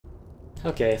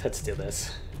Okay, let's do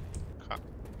this. Huh.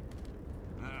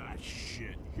 Ah,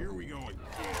 shit. Here we go again.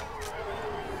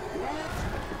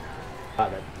 Ah,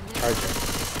 that charger.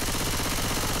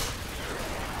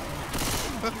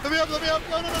 Let me up, let me up!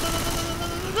 No, no, no, no, no, no,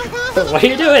 no, no, no. What are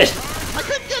you doing? I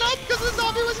couldn't get up because the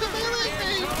zombie was meleeing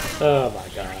me! Oh my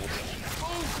god.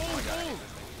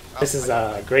 This is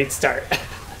a great start.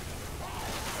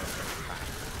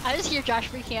 I just hear Josh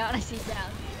freaking out and I see him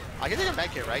down. I can take a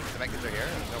med kit, right? Because the med kits are here.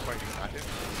 There's no point in not to.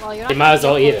 Well, you're not You might as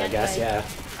well gonna eat be it, I guess, anyway. yeah.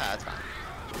 Ah, that's fine.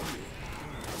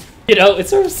 You know, it's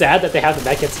sort of sad that they have the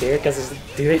medkits here, because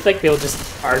do they think they'll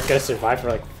just aren't gonna survive for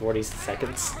like 40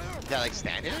 seconds? Yeah, like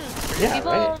standing? Yeah,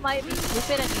 People right. might be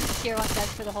stupid and use tier 1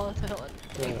 guns for the whole field.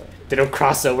 They don't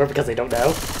cross over because they don't know.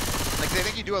 Like, they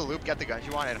think you do a loop, get the guns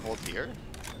you want, and hold here?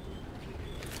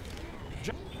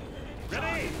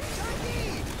 Ready?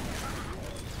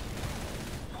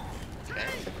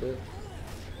 Okay.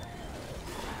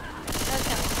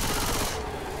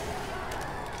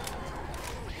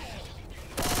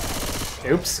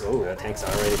 Oops. Oh, the tank's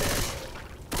already there.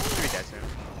 Should be dead soon.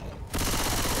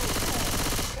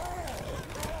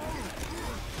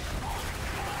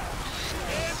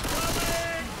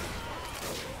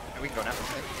 And we can go now.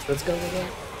 Let's go, go.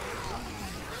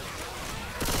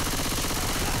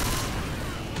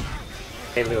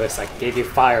 Hey Lewis, I gave you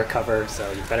fire cover,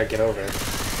 so you better get over.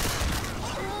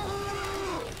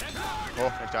 Oh,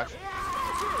 nice dodge.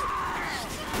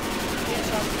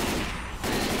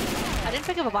 I didn't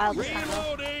pick up a vial this time though,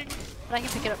 Reloading. but I can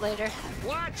pick it up later.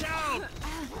 Watch out.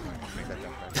 Make that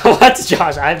jump right. What,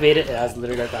 Josh? I made it and I was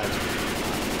literally right behind you.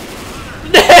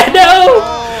 No!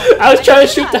 Oh, I was trying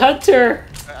to shoot the hunter!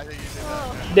 I think you did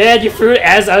that. Man, you threw it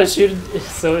as I was shooting,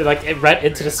 so like it right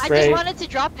into the I spray. just wanted to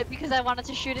drop it because I wanted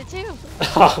to shoot it too.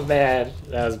 Oh man,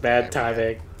 that was bad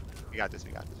timing. We got this,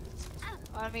 we got this.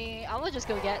 I mean, I'm gonna just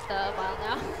go get the vial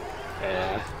now.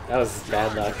 Yeah, that was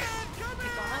bad luck.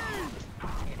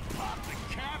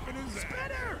 Captain and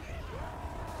spinner.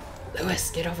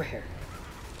 Lewis, get over here.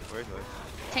 Where's Lewis?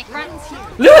 Tank front.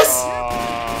 Lewis!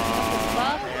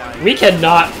 Oh, We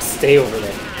cannot stay over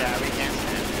there. yeah, we can't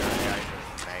stand here.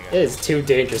 Yeah, It is too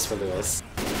dangerous for Lewis.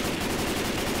 They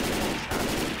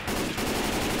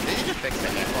need to fix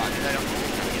that. Yeah, well, I don't think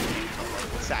they're coming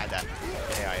in. It's sad that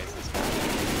the AI is this bad.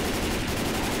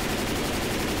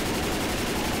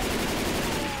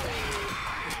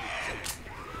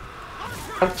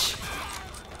 Ouch.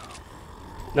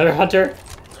 Another hunter.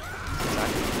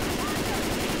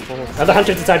 Another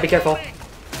hunter's inside, be careful. Watch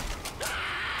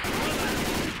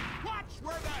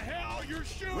where the hell you're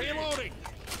shooting. Reloading.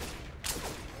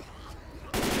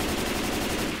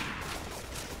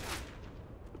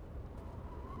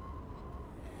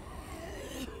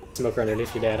 Smoker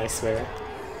underneath you, Dad, I swear.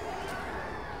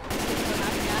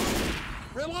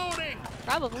 Reloading.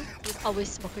 Probably. There's always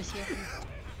smokers here.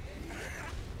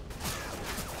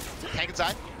 Tank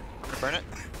inside. Burn it.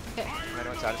 Okay, I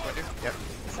know inside is going to. Yep.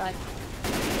 side.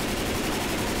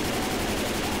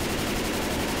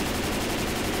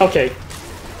 Okay.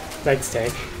 Thanks,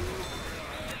 tank.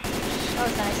 That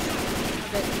was nice.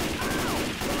 A bit.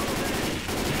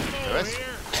 Lewis?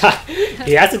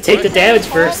 He has to take the damage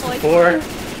first Boy. before.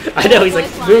 I know, he's like,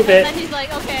 Voice line, move And it. then he's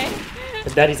like, okay.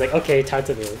 And then he's like, okay, time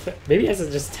to move. Maybe he has to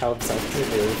just tell himself to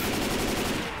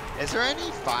move. Is there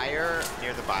any fire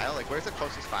near the vial? Like, where's the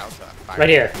closest vial to fire? Right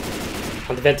here.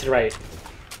 On the vent to the right.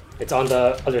 It's on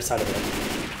the other side of it.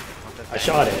 I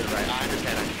shot it. Right, I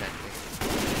understand, I understand.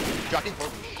 Jockey,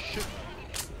 holy shit.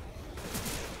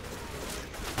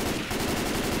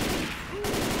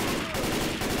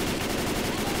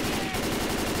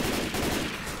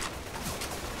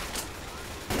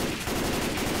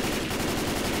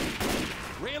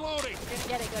 Reloading. You're gonna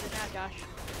get it, go to now, Josh.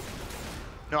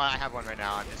 No, I have one right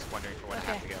now. I'm just wondering for when I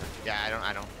have Okay. to go. Yeah,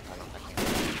 I can't.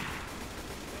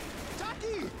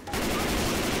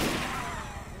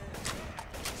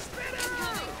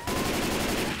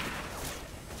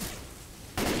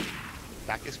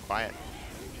 Back is quiet.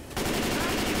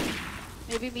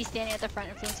 Maybe me standing at the front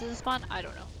influences the spawn? I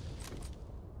don't know.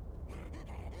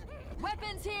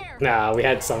 Weapons here. Nah, we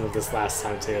had some of this last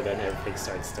time too, then everything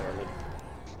started storming.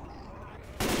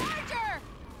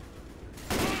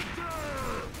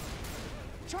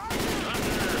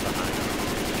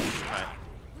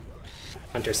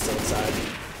 Hunter's still inside.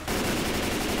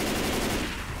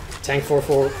 Tank far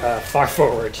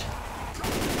forward.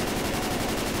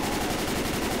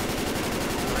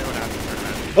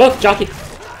 Oh, jockey!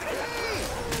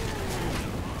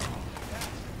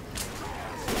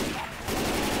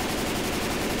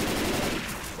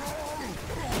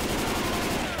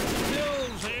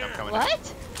 I'm coming What?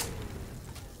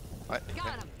 What?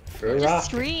 Got him. Through a Just rock.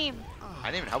 scream. I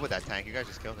didn't even help with that tank. You guys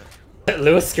just killed it.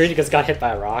 Lewis screwed because got hit by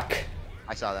a rock.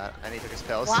 I saw that. And he took his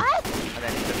pills. What? And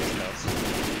then he took his pills.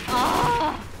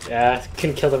 Oh. Yeah,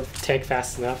 couldn't kill the tank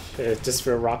fast enough. It was just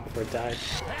for a rock before it died.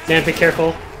 Dan, be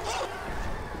careful.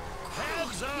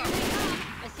 Heads up.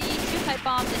 I see 2 pipe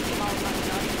bombs and 2 Molotovs.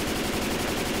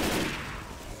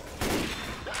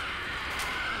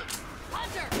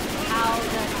 How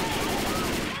the...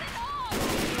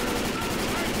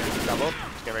 Double.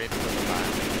 Get ready to put the fire.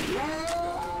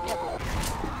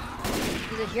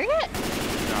 Is it here yet?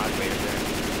 No, I waited there.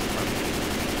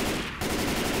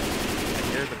 I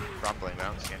hear the rumbling, but I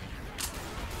don't see any.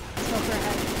 Smoker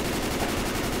ahead.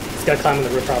 He's gotta climb on the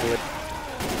roof probably.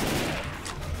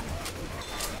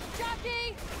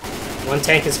 One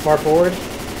tank is far forward. I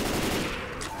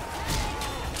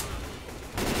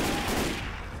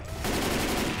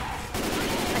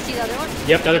see the other one.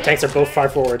 Yep, the other tanks are both far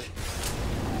forward.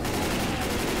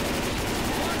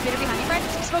 Peter behind you, Fred.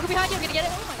 Smoker behind you. I'm gonna get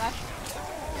it. Oh my gosh.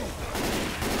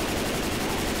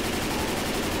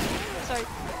 Sorry. Oh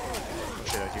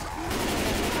shit, that was you.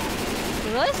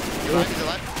 Lewis? You're alive, he's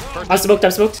alive. First I'm smoked,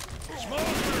 I'm smoked.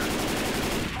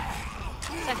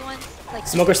 Second one's like...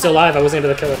 Smoker's still alive, I wasn't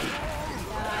able to kill it. I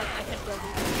couldn't build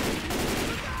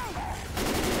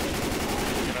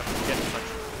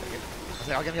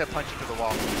it. I'll give you a punch into the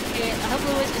wall. Okay, I hope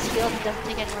Lewis is healed and doesn't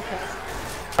take any more pills.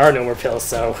 There are no more pills,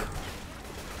 so...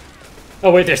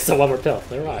 Oh wait, there's still one more pill.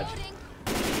 Never mind.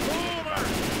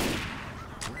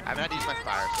 I'm not using my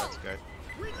fire, so that's good.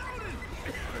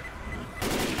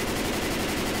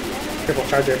 Triple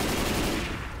charger.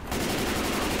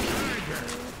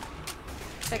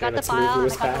 So I got the let's move file and I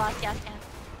Lewis got the back. last gas can.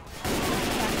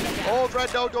 Oh,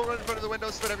 Red, no, don't run in front of the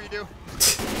windows, whatever you do.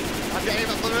 I'm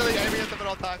literally aiming at them at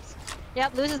all times.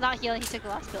 Yep, Lewis is not healing, he took the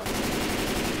last pill.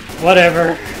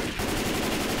 Whatever.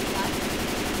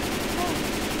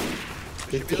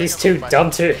 He's too dumb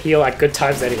to heal at good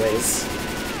times anyways.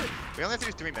 We only have to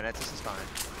do 3 minutes, this is fine.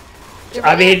 You're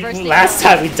I really the first mean, thing last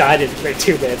out. time we died in like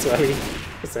 2 minutes, so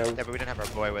so... Yeah, but we didn't have our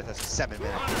boy with us, it's 7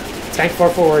 minutes. Tank far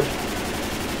forward.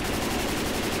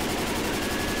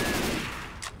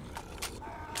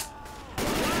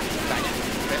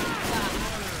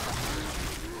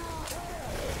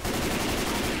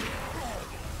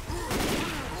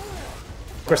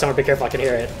 Of course, I want to be careful, I can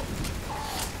hear it.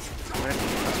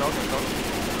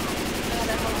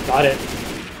 Got it.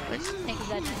 Thanks. Thank you,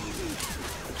 Zed.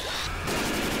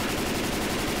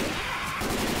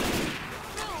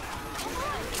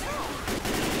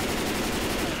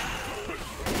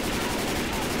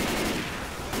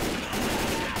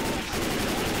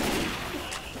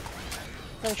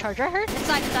 The charger I heard?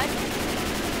 Inside, inside.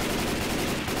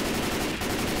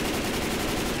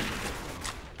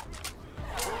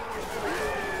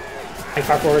 Tank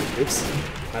far forward. Oops.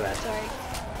 My bad. Sorry.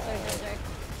 Sorry.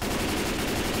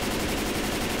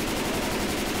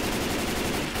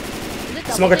 Is it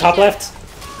double Smoker top yet? left.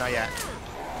 Not yet.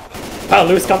 Wow,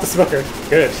 Lewis got the smoker.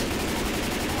 Good.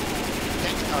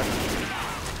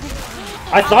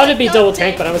 I thought it'd be double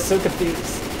tank, but I was so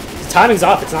confused. The timing's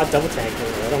off, it's not double tank.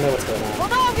 I don't know what's going Oh on.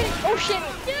 no, I'm getting. Oh shit!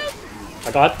 Yes!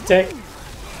 I got the tank.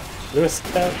 Lewis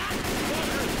down.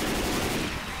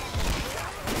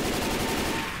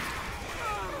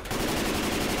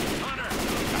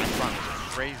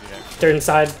 Crazy there. Third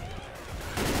inside.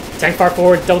 Tank far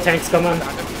forward, double tanks, come on. The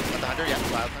 100,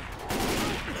 yeah, wild time.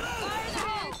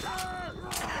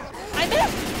 I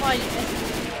missed! Oh, I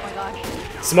missed. Oh my gosh.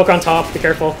 Smoke on top, be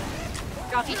careful.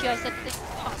 Drop you two, I said this.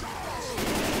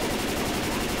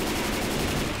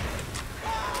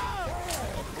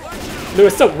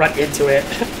 Lewis, don't run into it.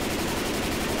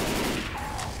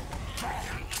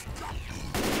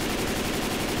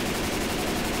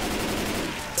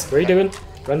 What are you doing?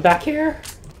 Run back here?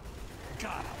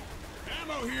 Got him.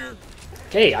 Ammo here.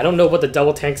 Hey, I don't know what the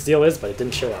double tank's deal is, but it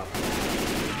didn't show up.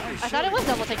 I thought it was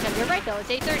double take time. You're right though, it's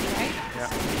 8:30, right?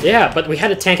 Yeah, but we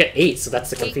had a tank at 8, so that's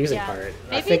the confusing Yeah. part.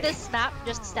 Maybe I think this map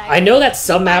just staggered. I know that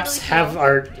some maps Finally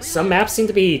have feel- some maps seem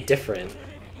to be different.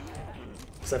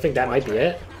 So I think that might be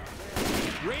it.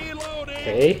 Reloading.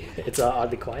 Okay, it's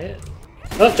oddly quiet.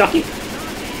 Oh, jockey!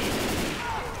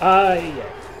 Yeah.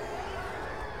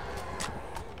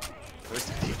 Where's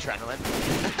the adrenaline?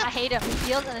 I hate him. He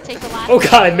heals and then takes the last. Oh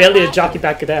god, I melee a jockey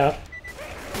back down.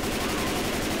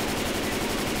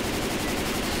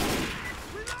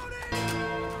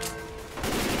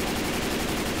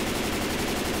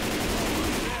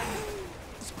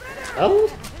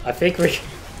 Oh, I think we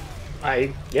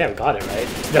got it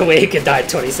right. No way he could die in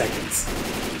 20 seconds.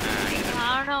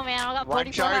 I don't know, man. I got One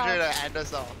 44 charger health. to end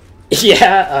us all.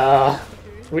 Yeah,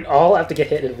 we'd all have to get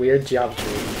hit in weird geometry.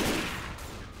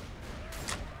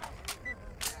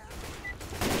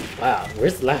 Wow,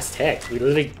 where's the last tank? We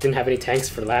literally didn't have any tanks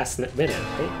for the last minute,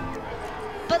 right?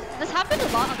 But this happened a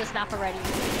lot on this map already. You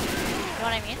know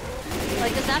what I mean?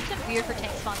 Like this map's been weird for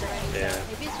tank spawns already. Yeah. So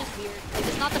maybe it's just weird. Like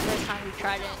it's not the first time we've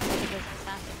tried it. Like it doesn't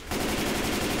happen.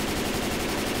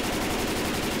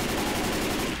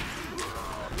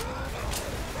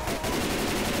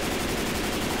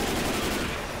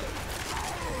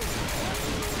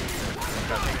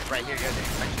 Right here, you guys are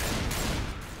infection.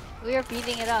 We are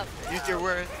beating it up. Use your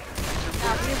word.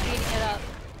 Yeah, we are beating it up.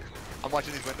 I'm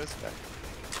watching these windows.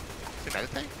 Is another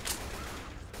thing?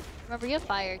 Remember, you have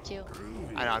fire too.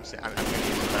 I know, I'm gonna use it,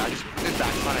 but I just, this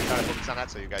backspawn, I gotta focus on that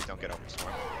so you guys don't get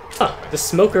overstormed. Huh, the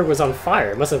smoker was on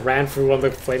fire. It must have ran through one of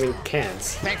the flaming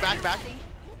cans. Tank back.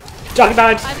 Jockey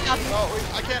dodge! I'm up. Oh, wait,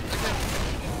 I can't.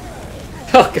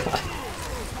 Oh god.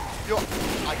 Yo,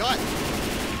 I got it.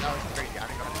 That was crazy. I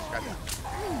didn't go to describe that.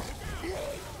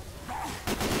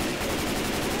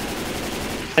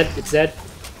 It's dead.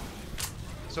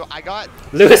 So I got...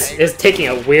 Lewis is taking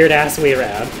a weird ass way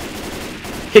around.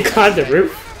 He climbed the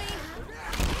roof.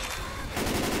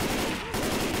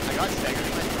 I got staggered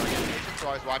in my throwing animation, so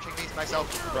I was watching these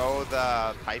myself throw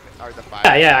the pipe, or the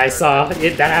fire. Yeah, I saw.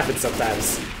 That happens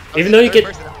sometimes. Even though you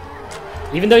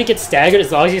get staggered,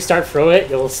 as long as you start throw it,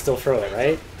 you'll still throw it,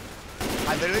 right?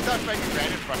 I literally thought Frank ran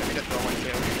in front of me to throw one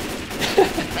too.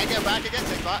 Frank, get back again,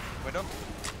 same spot. Window.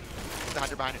 There's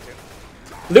 100 behind it too.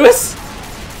 Lewis! It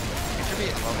should be a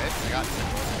low hit. I got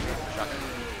shotgun.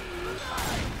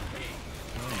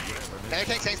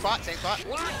 Tank, same spot.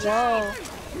 Whoa.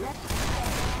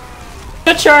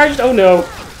 Got charged! Oh no. You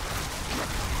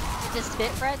just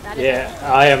spit, Fred? That is Yeah,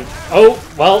 I am. Oh,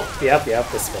 well, yep,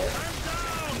 the spit.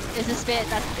 It's a spit.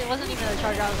 It wasn't even a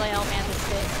charger. I was like, oh man, the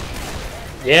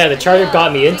spit. Yeah, the charger Yeah,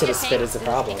 got me into the biggest spit tank is the is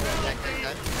problem. Tank.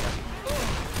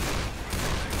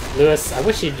 Lewis, I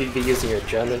wish you'd be using your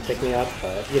adrenaline to pick me up,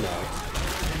 but you know.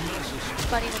 It's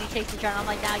funny when he takes the turn. I'm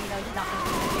like, now you know he's not going to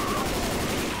do it.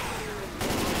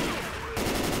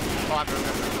 Oh, I'm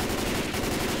remembering.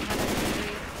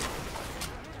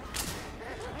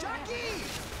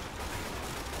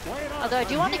 Although I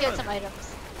do want to get some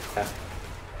items. Yeah.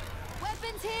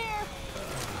 Weapons here!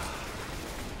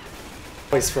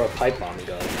 Always throw a pipe bomb and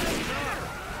go.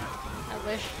 I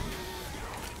wish.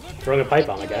 Throwing a pipe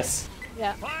bomb, I guess.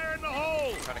 Yeah. Fire in the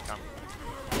hole! Trying to come.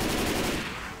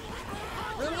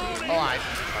 Oh, I.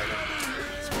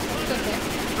 It's okay.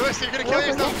 Lewis, you're gonna kill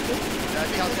yourself. Yeah, I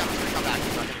think I was gonna come back.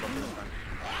 He's not gonna go for this run.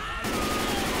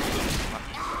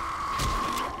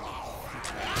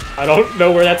 I don't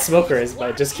know where that smoker is, but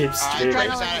it just keeps screaming.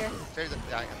 Adrenaline.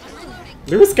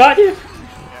 Lewis got you?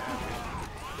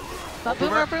 But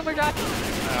boomer drop.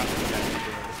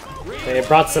 They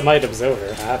brought some items over.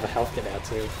 I have a health kit now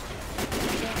too.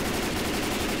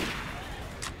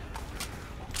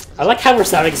 I like how we're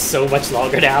sounding so much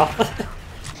longer now.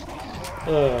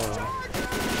 Oh.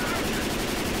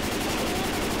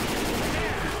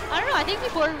 I don't know, I think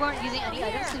before we weren't using any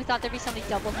items because we thought there'd be so many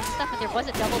doubles and stuff, and there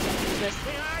wasn't doubles, it was just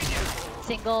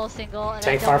single, and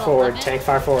Tank then far double forward, lemon. tank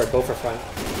far forward, both are front.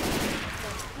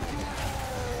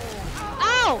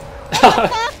 Ow!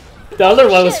 The other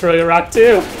one was throwing a rock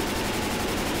too.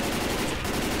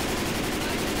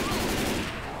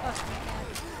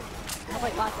 Oh my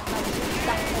god, that was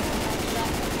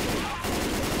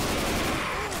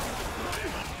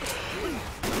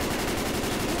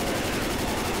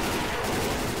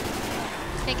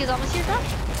Tank is almost here, bro.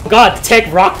 Oh god, the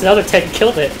tank rocked another tank and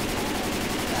killed it.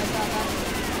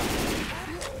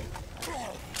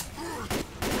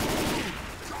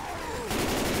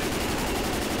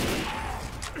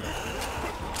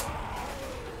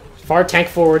 Far tank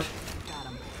forward.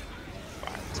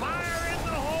 Fire in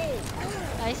the hole!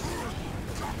 Nice.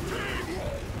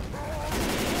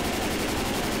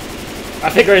 I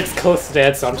figure it's close to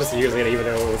dead, so I'm just using it even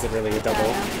though it wasn't really a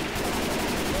double.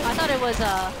 I thought it was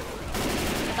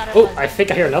Oh, I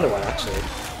think I hear another one actually.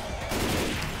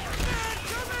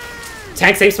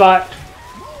 Tank, same spot.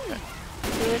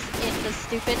 Lewis in the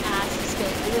stupid ass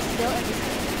spit. Lewis still in the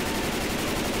spit.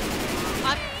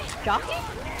 I'm jockey?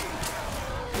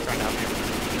 Trying to help you.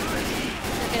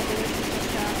 Okay, Lewis is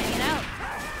just hanging out.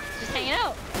 Just hanging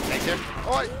out. Thanks here.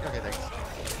 Oh, okay, thanks.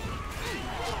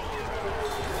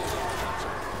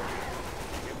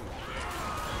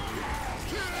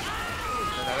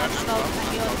 I'm smoked. I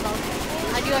knew I was smoked.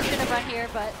 I knew I shouldn't have run here,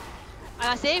 but I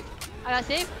got saved.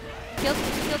 Killed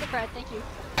the Fred. Thank you.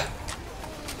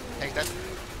 Thanks, Dad.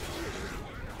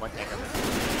 One tank up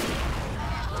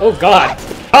Oh god.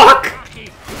 Rock!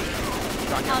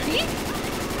 On me?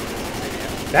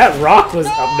 That rock was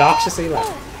obnoxiously loud.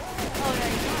 Oh,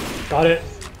 no, Got it.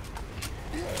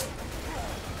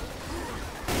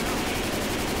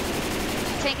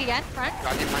 tank again, front.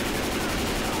 Got you, fine.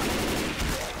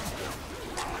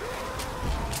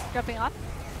 Jumping off.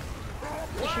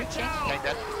 Shoot tank. Tank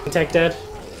dead. Tank dead.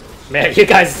 Man, you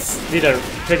guys need to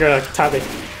figure out timing.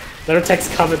 Their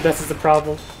tech's coming, this is the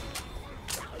problem.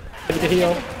 Ready to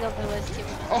heal.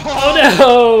 Oh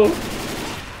no!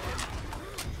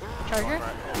 Charger.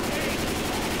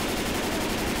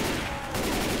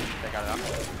 They got it up.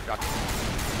 Got you.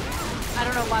 I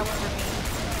don't know why we're working.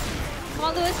 Come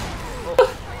on, Lewis.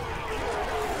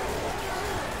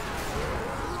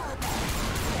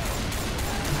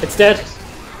 It's dead.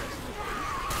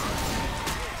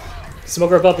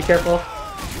 Smoker above, be careful.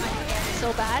 I'm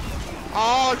so bad.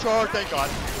 Oh, charge, thank God.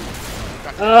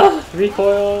 Got you.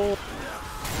 Recoil.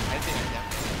 Anything,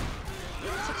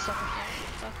 yeah. Took so much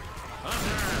damage.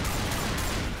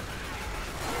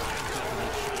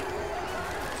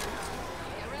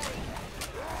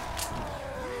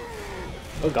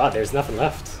 Oh god, there's nothing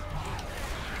left.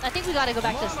 I think we gotta go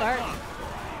back to the start.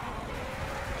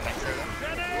 Tanks there, though.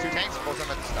 2 tanks, both of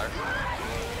them at the start.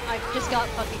 I just got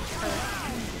fucking hurt.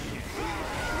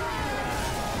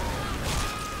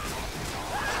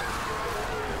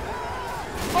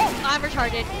 Oh, I'm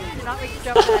retarded. Do not make the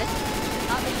jump, guys. Do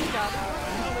not make the jump.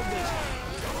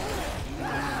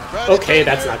 Okay,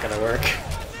 that's not gonna work.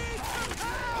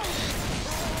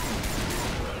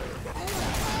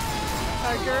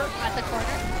 Charger at the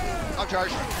corner. I'll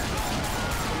charge.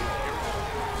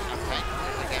 Tank,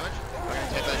 take damage. We're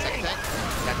gonna take the second tank.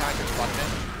 That time I took blocked in.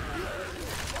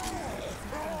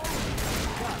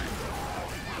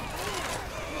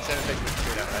 Seven big with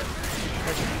shoot out, right?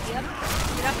 Yep.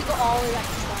 You'd have to go all the way back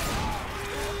to start.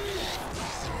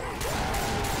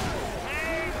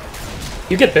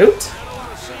 You get booped?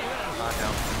 No.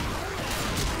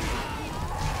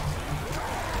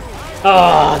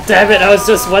 Oh, damn it, I was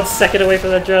just 1 second away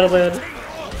from the adrenaline.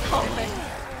 Oh, man.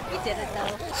 We did it though.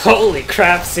 Holy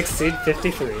crap,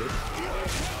 1653.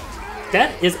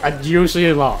 That is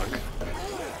unusually long.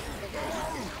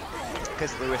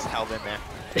 Because Lewis held in there.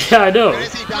 Yeah, I know.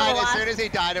 As soon as he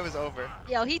died, it was over.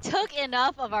 Yo, he took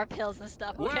enough of our pills and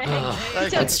stuff, okay? Oh, He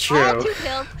took that's all true. 2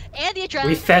 pills and the adrenaline.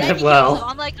 We fed and him he well. killed him.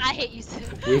 I'm like, I hate you, Sue.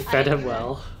 We fed him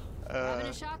well.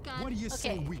 What do you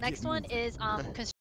say Okay, we next get one moving? is